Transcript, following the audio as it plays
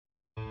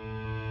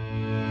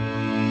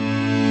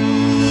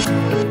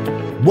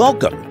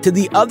Welcome to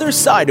the Other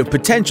Side of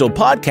Potential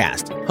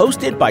podcast,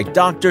 hosted by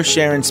Dr.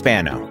 Sharon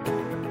Spano.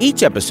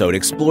 Each episode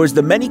explores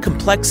the many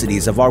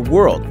complexities of our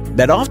world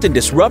that often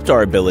disrupt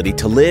our ability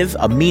to live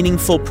a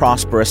meaningful,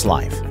 prosperous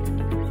life.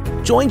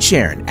 Join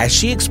Sharon as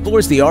she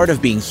explores the art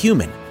of being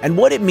human and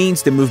what it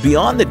means to move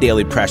beyond the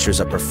daily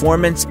pressures of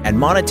performance and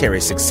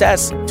monetary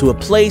success to a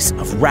place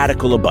of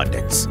radical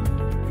abundance.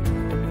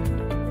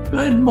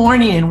 Good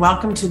morning and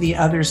welcome to the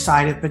Other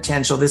Side of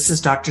Potential. This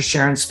is Dr.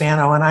 Sharon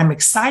Spano, and I'm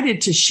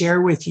excited to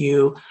share with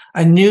you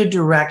a new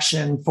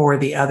direction for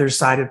the Other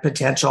Side of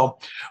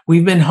Potential.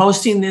 We've been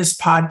hosting this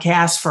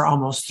podcast for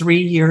almost 3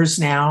 years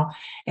now,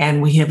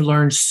 and we have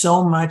learned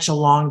so much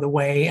along the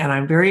way. And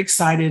I'm very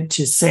excited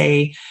to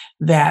say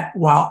that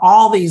while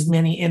all these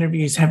many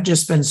interviews have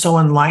just been so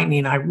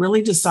enlightening, I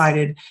really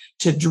decided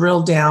to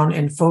drill down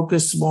and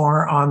focus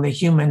more on the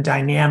human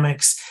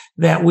dynamics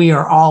that we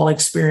are all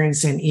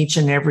experiencing each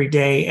and every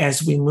day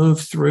as we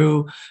move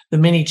through the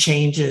many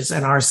changes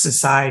in our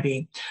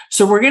society.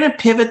 So we're going to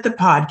pivot the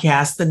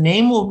podcast. The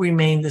name will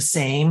remain the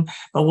same,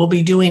 but we'll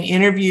be doing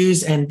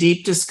interviews and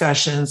deep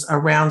discussions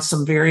around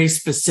some very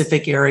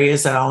specific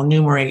areas that I'll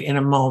enumerate in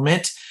a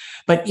moment.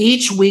 But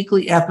each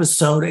weekly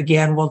episode,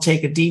 again, will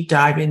take a deep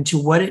dive into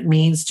what it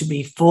means to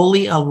be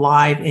fully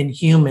alive and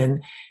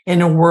human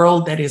in a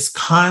world that is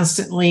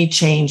constantly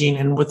changing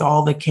and with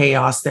all the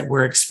chaos that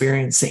we're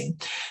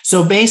experiencing.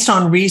 So based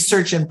on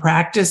research and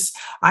practice,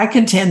 I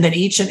contend that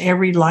each and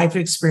every life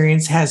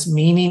experience has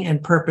meaning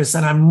and purpose.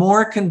 And I'm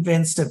more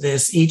convinced of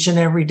this each and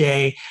every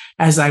day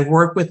as I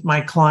work with my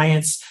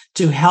clients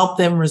to help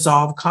them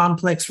resolve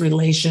complex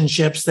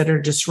relationships that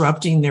are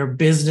disrupting their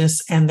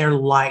business and their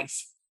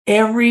life.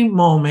 Every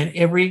moment,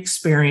 every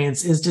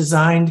experience is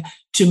designed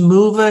to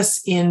move us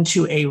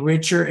into a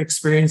richer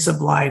experience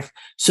of life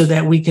so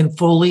that we can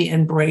fully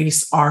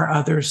embrace our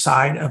other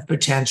side of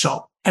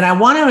potential. And I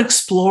want to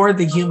explore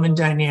the human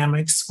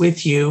dynamics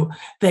with you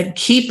that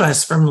keep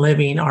us from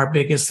living our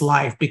biggest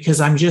life,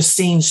 because I'm just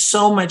seeing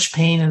so much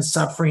pain and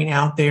suffering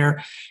out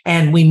there.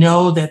 And we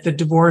know that the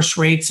divorce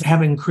rates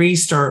have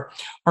increased or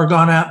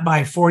gone up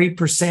by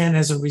 40%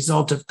 as a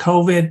result of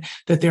COVID,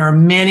 that there are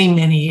many,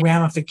 many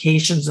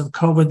ramifications of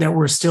COVID that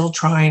we're still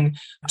trying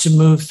to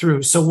move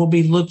through. So we'll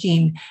be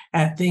looking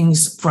at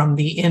things from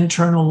the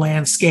internal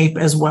landscape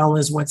as well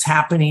as what's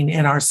happening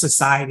in our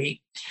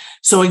society.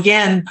 So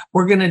again,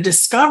 we're going to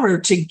discover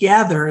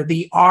together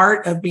the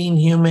art of being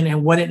human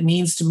and what it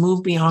means to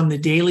move beyond the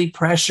daily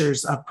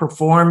pressures of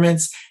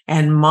performance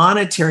and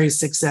monetary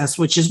success,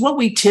 which is what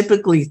we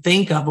typically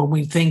think of when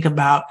we think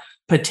about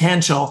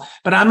potential.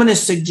 But I'm going to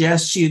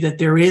suggest to you that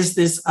there is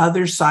this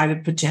other side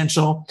of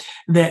potential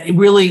that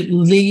really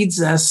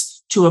leads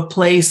us to a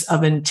place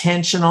of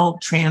intentional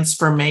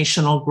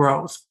transformational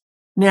growth.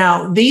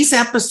 Now, these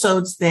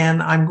episodes,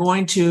 then, I'm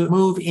going to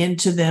move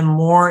into them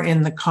more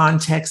in the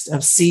context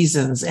of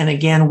seasons. And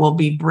again, we'll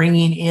be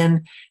bringing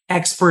in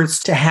experts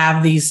to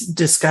have these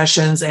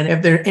discussions. And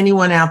if there's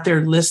anyone out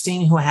there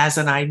listening who has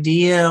an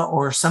idea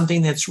or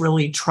something that's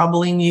really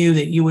troubling you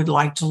that you would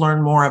like to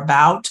learn more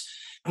about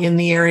in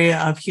the area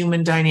of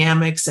human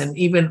dynamics and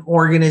even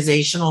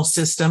organizational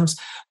systems,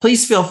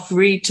 please feel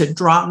free to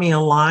drop me a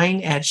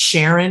line at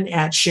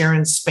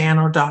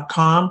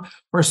sharon@sharonspano.com,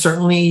 or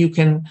certainly you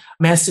can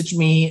message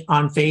me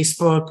on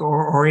Facebook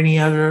or any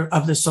other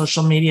of the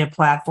social media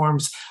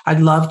platforms.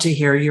 I'd love to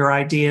hear your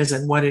ideas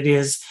and what it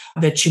is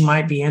that you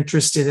might be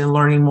interested in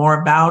learning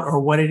more about, or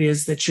what it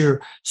is that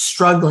you're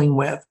struggling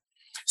with.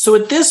 So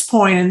at this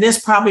point, and this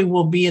probably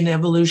will be an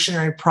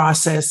evolutionary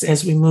process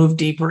as we move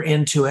deeper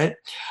into it,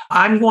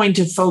 I'm going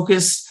to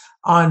focus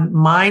on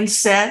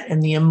mindset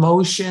and the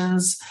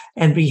emotions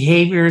and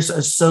behaviors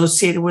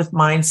associated with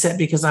mindset,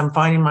 because I'm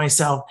finding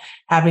myself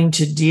having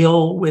to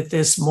deal with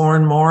this more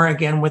and more,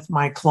 again, with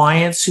my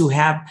clients who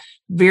have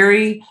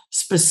very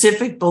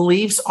specific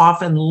beliefs,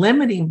 often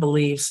limiting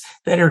beliefs,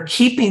 that are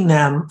keeping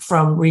them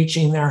from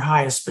reaching their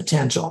highest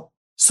potential.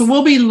 So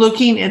we'll be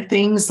looking at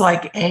things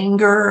like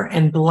anger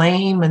and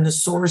blame and the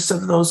source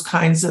of those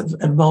kinds of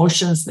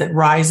emotions that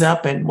rise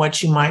up and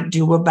what you might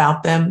do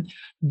about them,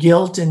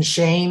 guilt and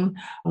shame.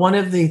 One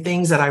of the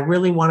things that I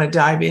really want to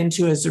dive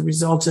into as a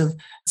result of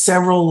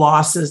several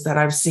losses that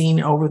I've seen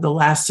over the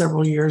last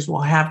several years will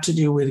have to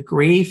do with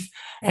grief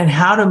and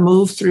how to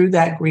move through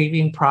that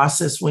grieving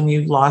process when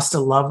you've lost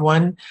a loved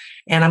one.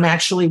 And I'm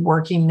actually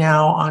working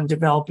now on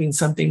developing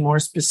something more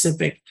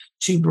specific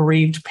to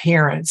bereaved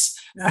parents,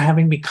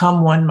 having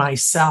become one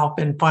myself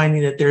and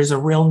finding that there's a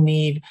real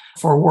need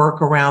for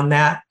work around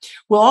that.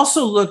 We'll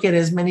also look at,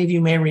 as many of you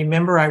may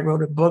remember, I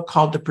wrote a book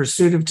called The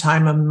Pursuit of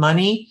Time and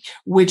Money,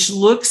 which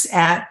looks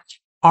at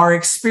our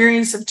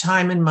experience of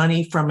time and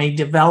money from a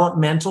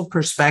developmental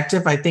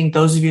perspective. I think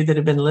those of you that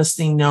have been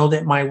listening know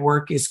that my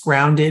work is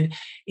grounded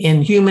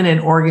in human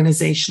and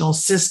organizational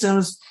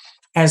systems,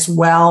 as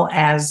well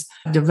as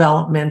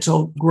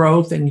developmental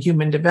growth and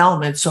human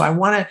development. So I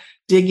want to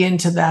dig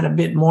into that a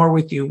bit more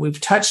with you. We've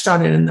touched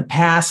on it in the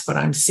past, but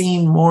I'm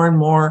seeing more and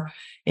more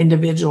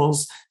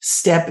individuals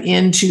step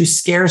into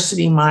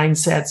scarcity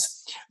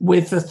mindsets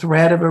with the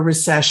threat of a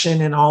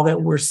recession and all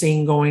that we're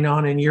seeing going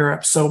on in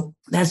Europe. So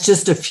that's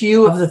just a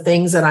few of the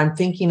things that I'm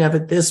thinking of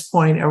at this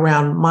point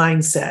around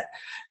mindset.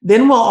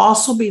 Then we'll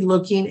also be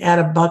looking at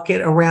a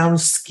bucket around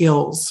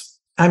skills.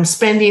 I'm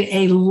spending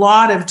a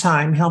lot of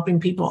time helping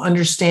people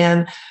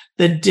understand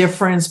the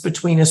difference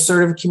between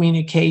assertive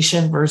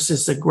communication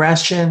versus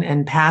aggression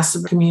and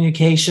passive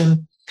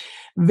communication.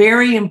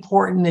 Very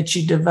important that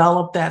you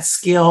develop that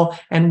skill.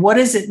 And what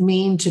does it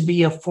mean to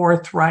be a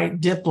forthright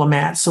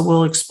diplomat? So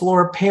we'll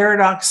explore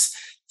paradox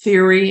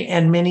theory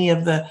and many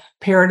of the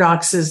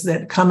paradoxes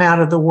that come out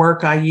of the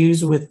work I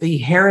use with the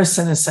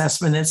Harrison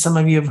assessment that some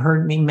of you have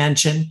heard me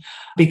mention,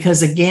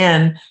 because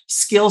again,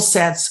 skill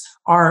sets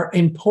are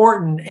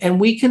important and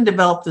we can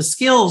develop the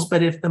skills,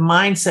 but if the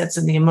mindsets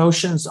and the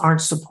emotions aren't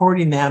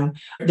supporting them,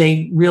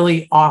 they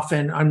really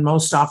often and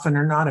most often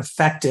are not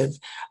effective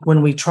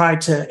when we try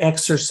to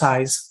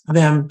exercise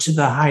them to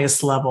the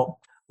highest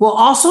level. We'll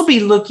also be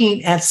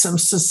looking at some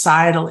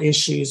societal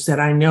issues that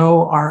I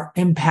know are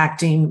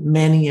impacting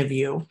many of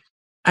you.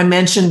 I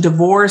mentioned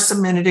divorce a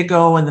minute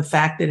ago and the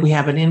fact that we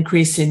have an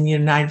increase in the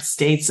United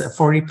States of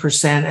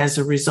 40% as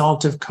a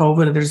result of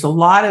COVID. There's a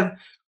lot of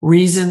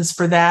reasons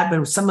for that,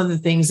 but some of the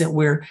things that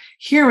we're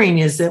hearing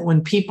is that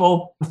when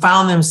people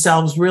found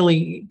themselves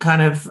really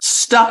kind of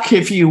stuck,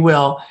 if you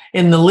will,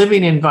 in the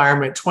living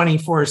environment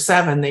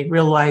 24/7, they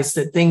realized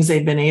that things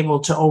they've been able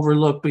to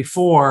overlook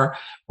before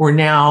were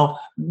now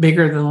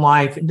bigger than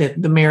life, that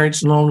the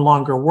marriage no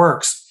longer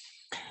works.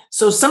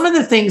 So some of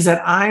the things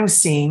that I'm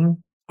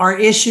seeing are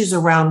issues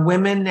around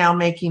women now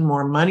making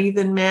more money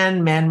than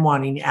men, men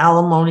wanting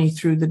alimony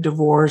through the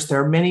divorce.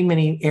 There are many,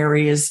 many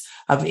areas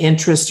of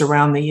interest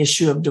around the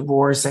issue of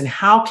divorce, and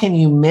how can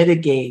you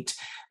mitigate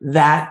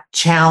that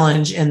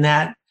challenge and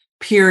that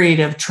period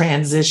of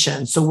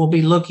transition. So we'll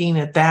be looking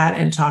at that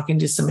and talking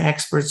to some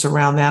experts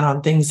around that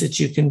on things that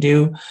you can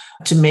do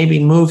to maybe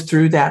move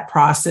through that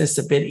process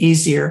a bit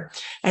easier.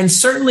 And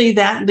certainly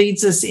that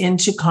leads us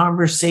into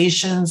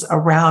conversations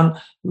around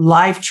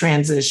life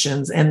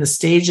transitions and the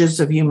stages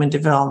of human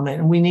development.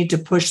 And we need to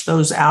push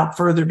those out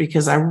further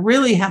because I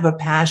really have a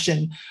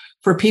passion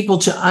for people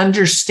to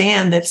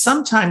understand that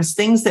sometimes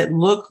things that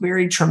look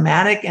very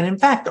traumatic, and in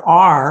fact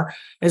are,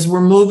 as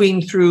we're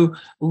moving through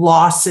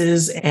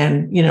losses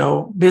and,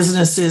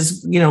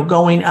 businesses,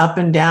 going up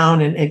and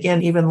down, and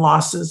again, even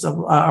losses of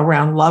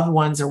around loved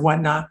ones or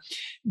whatnot.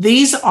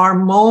 These are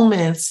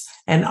moments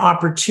and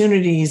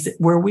opportunities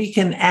where we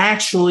can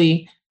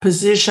actually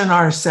position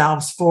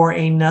ourselves for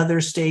another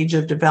stage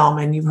of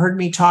development. You've heard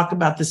me talk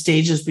about the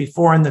stages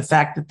before and the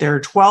fact that there are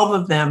 12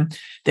 of them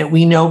that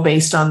we know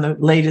based on the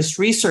latest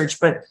research.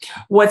 But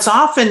what's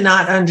often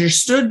not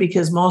understood,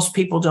 because most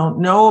people don't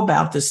know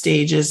about the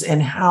stages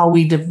and how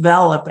we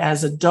develop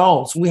as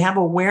adults. We have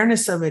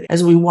awareness of it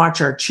as we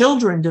watch our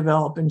children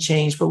develop and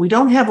change, but we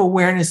don't have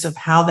awareness of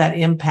how that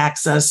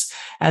impacts us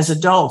as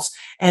adults,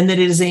 and that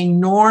it is a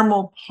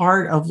normal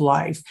part of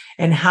life,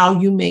 and how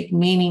you make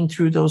meaning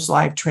through those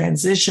life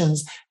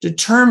transitions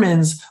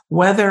determines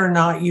whether or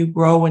not you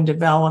grow and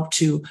develop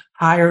to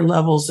higher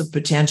levels of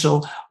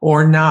potential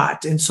or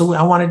not. And so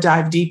I want to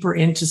dive deeper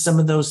into some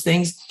of those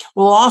things.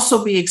 We'll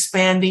also be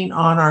expanding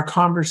on our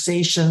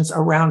conversations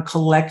around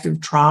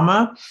collective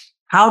trauma.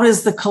 How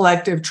does the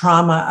collective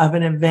trauma of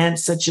an event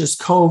such as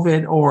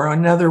COVID or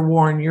another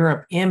war in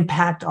Europe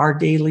impact our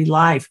daily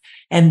life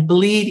and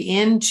bleed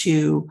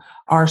into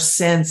our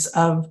sense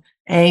of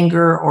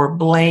anger or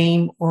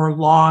blame or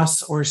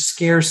loss or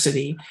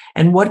scarcity?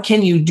 And what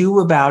can you do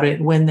about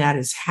it when that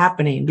is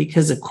happening?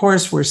 Because, of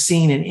course, we're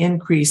seeing an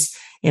increase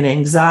in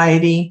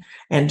anxiety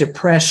and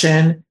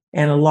depression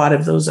and a lot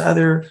of those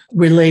other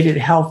related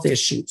health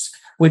issues,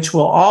 which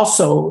we'll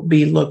also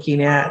be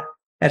looking at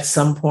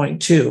some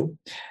point too.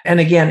 And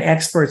again,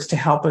 experts to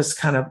help us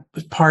kind of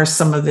parse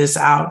some of this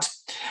out.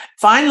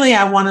 Finally,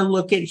 I want to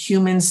look at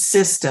human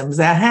systems.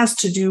 That has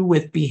to do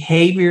with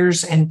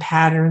behaviors and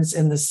patterns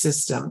in the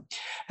system.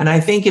 And I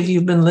think if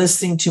you've been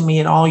listening to me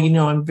at all, you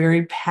know I'm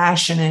very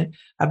passionate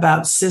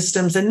about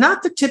systems, and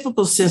not the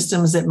typical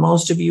systems that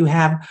most of you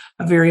have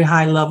a very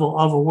high level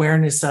of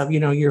awareness of,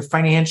 your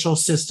financial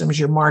systems,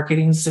 your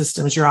marketing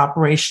systems, your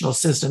operational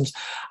systems.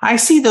 I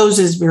see those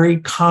as very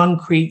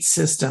concrete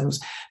systems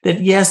that,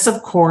 yes,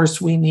 of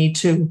course, we need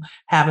to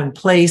have in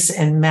place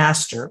and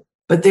master.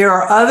 But there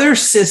are other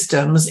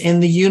systems in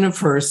the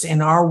universe,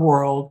 in our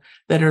world,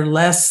 that are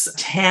less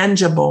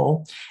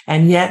tangible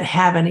and yet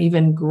have an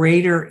even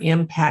greater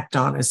impact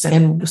on us.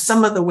 And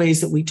some of the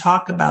ways that we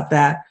talk about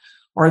that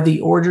are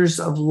the orders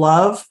of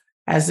love,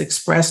 as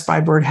expressed by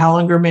Bert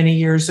Hellinger many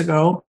years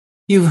ago.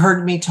 You've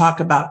heard me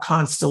talk about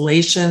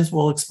constellations.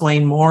 We'll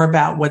explain more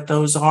about what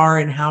those are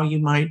and how you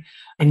might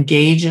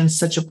engage in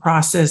such a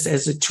process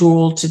as a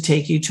tool to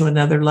take you to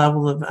another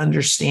level of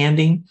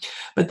understanding.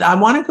 But I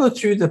want to go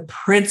through the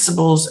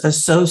principles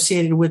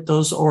associated with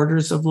those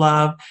orders of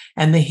love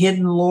and the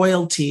hidden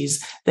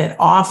loyalties that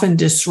often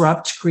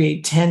disrupt,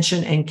 create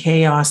tension and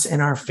chaos in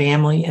our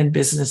family and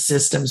business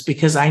systems.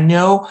 Because I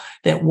know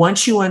that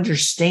once you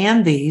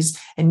understand these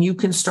and you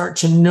can start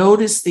to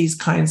notice these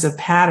kinds of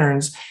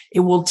patterns,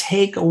 it will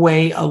take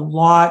away a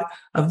lot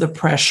of the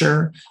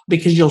pressure,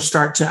 because you'll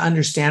start to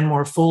understand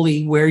more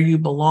fully where you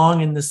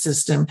belong in the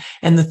system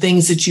and the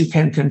things that you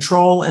can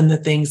control and the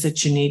things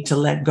that you need to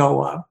let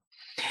go of.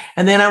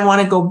 And then I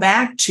want to go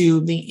back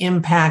to the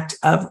impact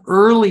of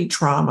early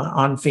trauma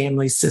on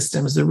family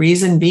systems. The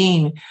reason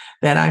being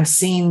that I'm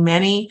seeing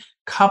many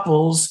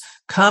couples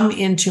come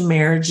into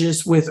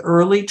marriages with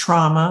early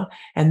trauma,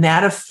 and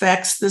that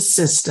affects the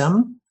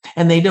system.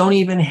 And they don't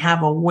even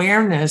have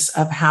awareness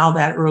of how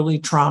that early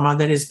trauma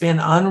that has been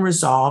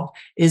unresolved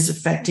is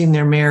affecting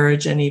their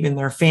marriage and even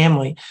their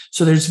family.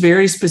 So there's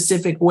very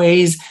specific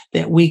ways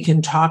that we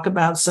can talk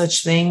about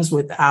such things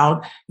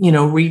without,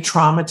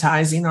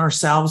 re-traumatizing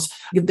ourselves,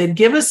 that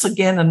give us,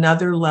 again,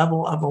 another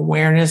level of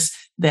awareness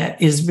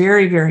that is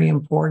very, very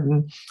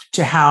important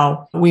to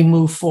how we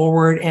move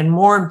forward. And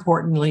more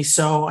importantly,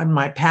 and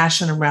my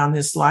passion around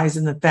this lies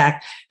in the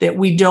fact that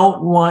we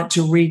don't want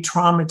to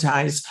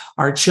re-traumatize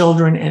our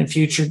children and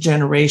future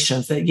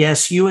generations. That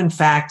yes, you in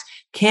fact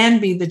can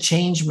be the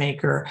change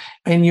maker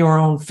in your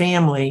own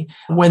family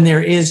when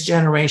there is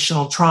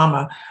generational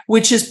trauma,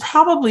 which is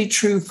probably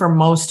true for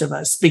most of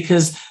us,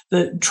 because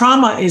the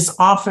trauma is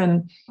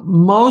often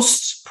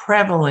most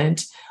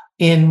prevalent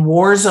in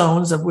war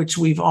zones, of which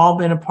we've all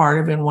been a part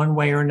of in one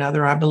way or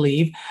another, I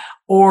believe,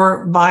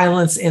 or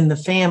violence in the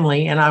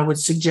family. And I would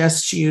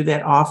suggest to you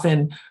that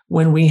often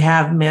when we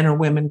have men or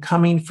women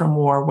coming from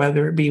war,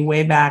 whether it be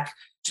way back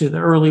to the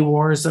early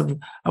wars of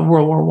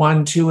World War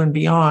I, II, and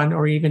beyond,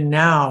 or even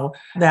now,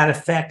 that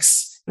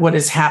affects what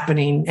is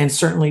happening, and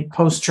certainly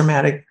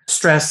post-traumatic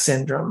stress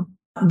syndrome.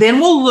 Then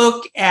we'll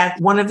look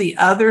at one of the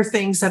other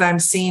things that I'm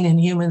seeing in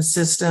human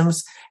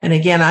systems. And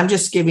again, I'm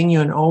just giving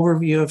you an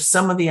overview of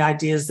some of the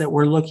ideas that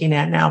we're looking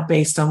at now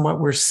based on what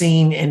we're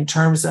seeing in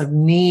terms of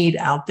need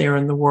out there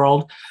in the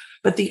world.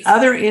 But the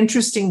other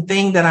interesting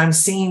thing that I'm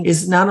seeing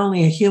is not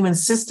only a human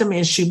system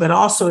issue, but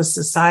also a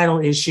societal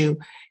issue,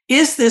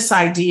 is this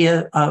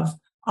idea of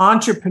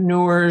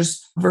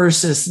entrepreneurs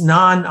versus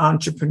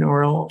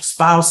non-entrepreneurial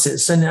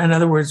spouses. And in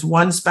other words,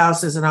 one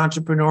spouse is an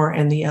entrepreneur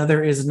and the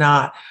other is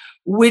not,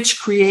 which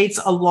creates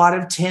a lot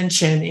of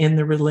tension in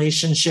the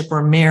relationship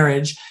or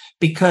marriage,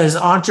 because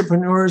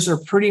entrepreneurs are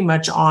pretty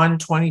much on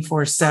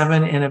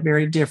 24/7 in a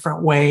very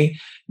different way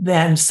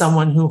than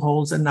someone who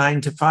holds a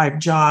 9-to-5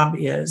 job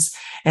is.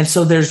 And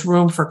so there's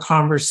room for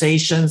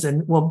conversations,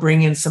 and we'll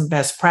bring in some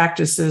best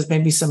practices,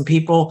 maybe some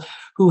people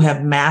who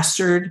have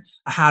mastered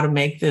how to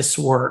make this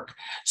work.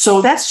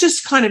 So that's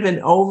just kind of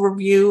an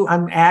overview.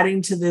 I'm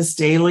adding to this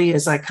daily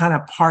as I kind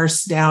of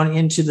parse down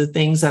into the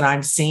things that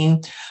I'm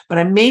seeing. But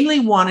I mainly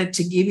wanted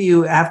to give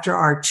you, after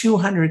our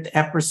 200th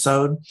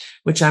episode,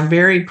 which I'm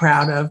very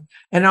proud of,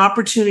 an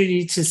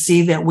opportunity to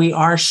see that we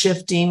are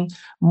shifting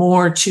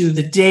more to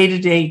the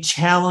day-to-day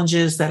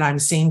challenges that I'm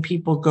seeing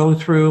people go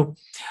through,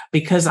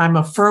 because I'm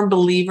a firm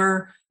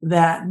believer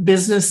that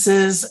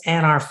businesses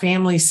and our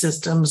family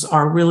systems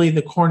are really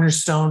the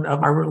cornerstone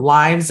of our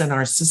lives and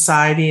our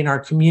society and our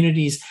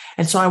communities.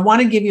 And so I want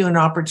to give you an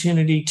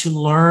opportunity to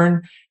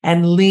learn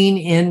and lean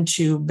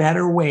into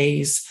better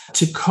ways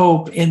to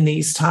cope in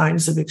these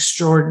times of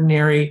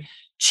extraordinary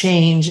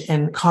change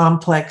and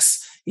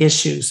complex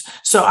issues.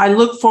 So I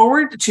look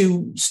forward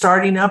to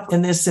starting up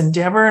in this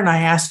endeavor, and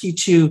I ask you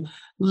to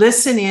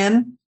listen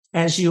in,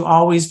 as you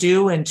always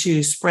do, and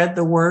to spread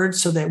the word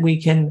so that we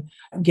can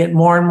get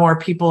more and more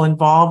people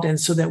involved, and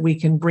so that we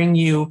can bring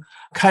you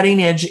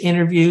cutting edge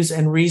interviews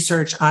and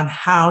research on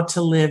how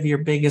to live your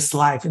biggest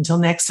life. Until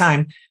next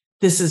time,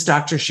 this is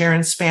Dr.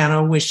 Sharon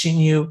Spano wishing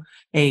you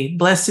a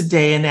blessed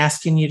day and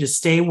asking you to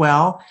stay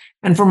well.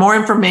 And for more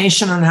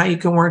information on how you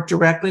can work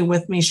directly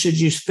with me, should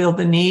you feel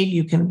the need,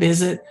 you can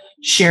visit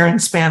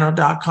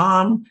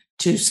SharonSpano.com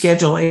to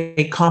schedule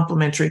a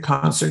complimentary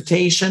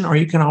consultation, or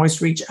you can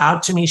always reach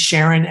out to me,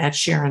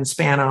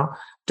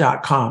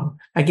 Sharon@SharonSpano.com.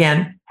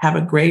 Again, have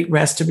a great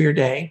rest of your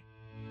day.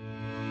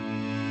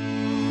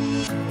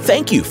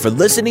 Thank you for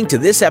listening to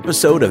this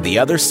episode of the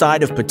Other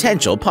Side of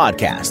Potential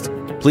podcast.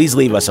 Please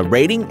leave us a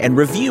rating and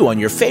review on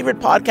your favorite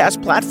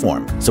podcast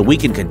platform so we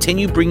can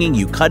continue bringing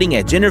you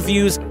cutting-edge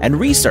interviews and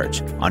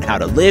research on how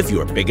to live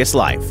your biggest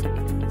life.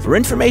 For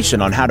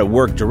information on how to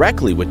work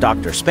directly with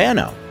Dr.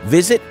 Spano,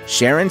 visit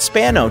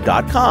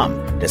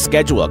SharonSpano.com to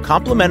schedule a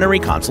complimentary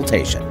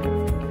consultation.